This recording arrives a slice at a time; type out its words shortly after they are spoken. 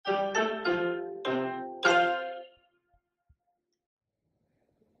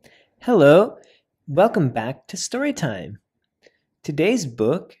Hello, welcome back to Storytime. Today's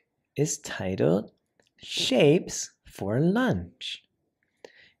book is titled Shapes for Lunch,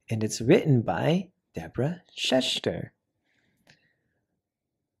 and it's written by Deborah Schechter.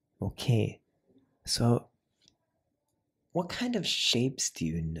 Okay, so what kind of shapes do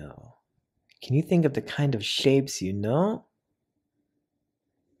you know? Can you think of the kind of shapes you know?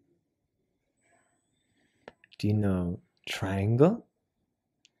 Do you know triangle,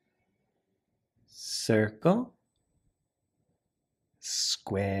 circle,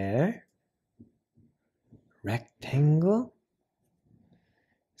 square, rectangle?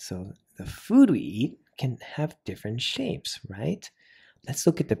 So the food we eat can have different shapes, right? Let's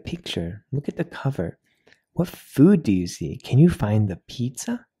look at the picture. Look at the cover. What food do you see? Can you find the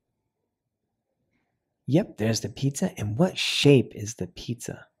pizza? Yep, there's the pizza. And what shape is the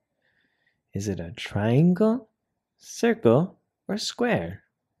pizza? Is it a triangle, circle, or square?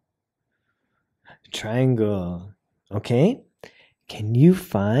 Triangle. Okay. Can you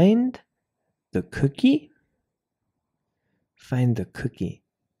find the cookie? Find the cookie.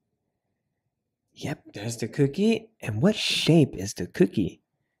 Yep, there's the cookie. And what shape is the cookie?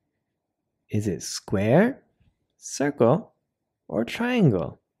 Is it square, circle, or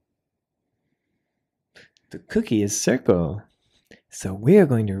triangle? The cookie is circle. So we're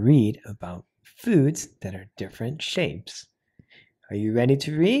going to read about foods that are different shapes. Are you ready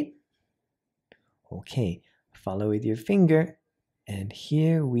to read? Okay, follow with your finger, and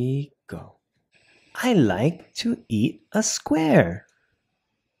here we go. I like to eat a square.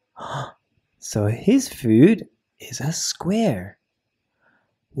 So his food is a square.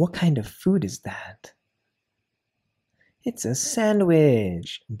 What kind of food is that? It's a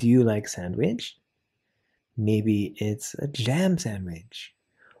sandwich. Do you like sandwich? Maybe it's a jam sandwich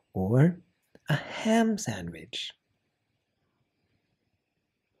or a ham sandwich.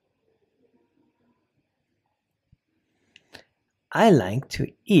 I like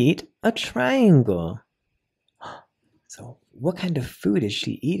to eat a triangle. So what kind of food is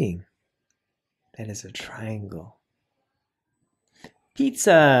she eating? That is a triangle.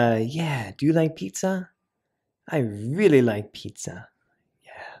 Pizza. Yeah, do you like pizza? I really like pizza.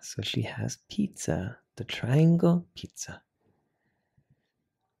 Yeah, so she has pizza, the triangle pizza.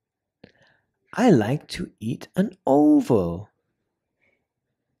 I like to eat an oval.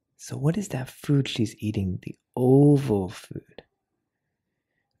 So what is that food she's eating? The oval food.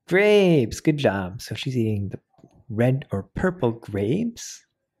 Grapes. Good job. So she's eating the red or purple grapes.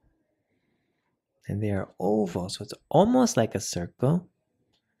 And they are oval. So it's almost like a circle,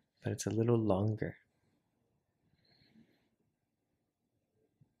 but it's a little longer.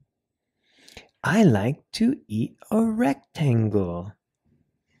 I like to eat a rectangle.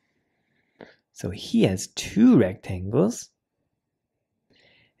 So he has two rectangles.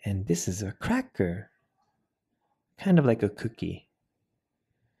 And this is a cracker, kind of like a cookie.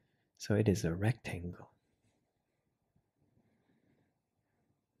 So it is a rectangle.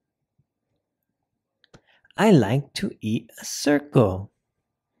 I like to eat a circle.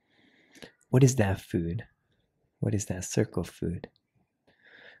 What is that food? What is that circle food?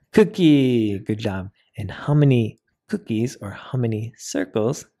 Cookie. Good job. And how many cookies or how many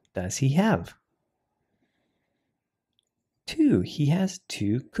circles does he have? Two. He has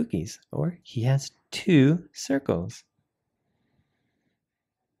two cookies or he has two circles.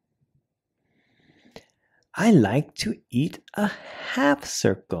 I like to eat a half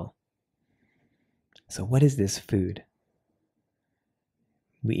circle. So what is this food?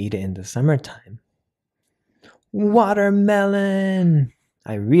 We eat it in the summertime. Watermelon.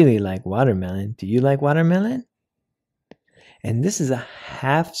 I really like watermelon. Do you like watermelon? And this is a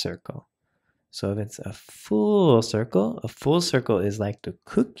half circle. So if it's a full circle is like the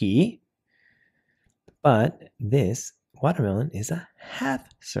cookie, but this watermelon is a half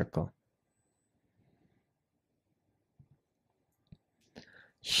circle.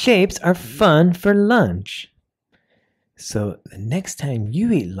 Shapes are fun for lunch. So the next time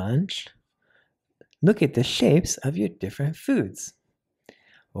you eat lunch, look at the shapes of your different foods.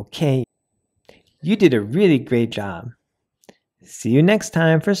 Okay, you did a really great job. See you next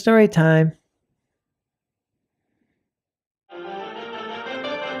time for story time.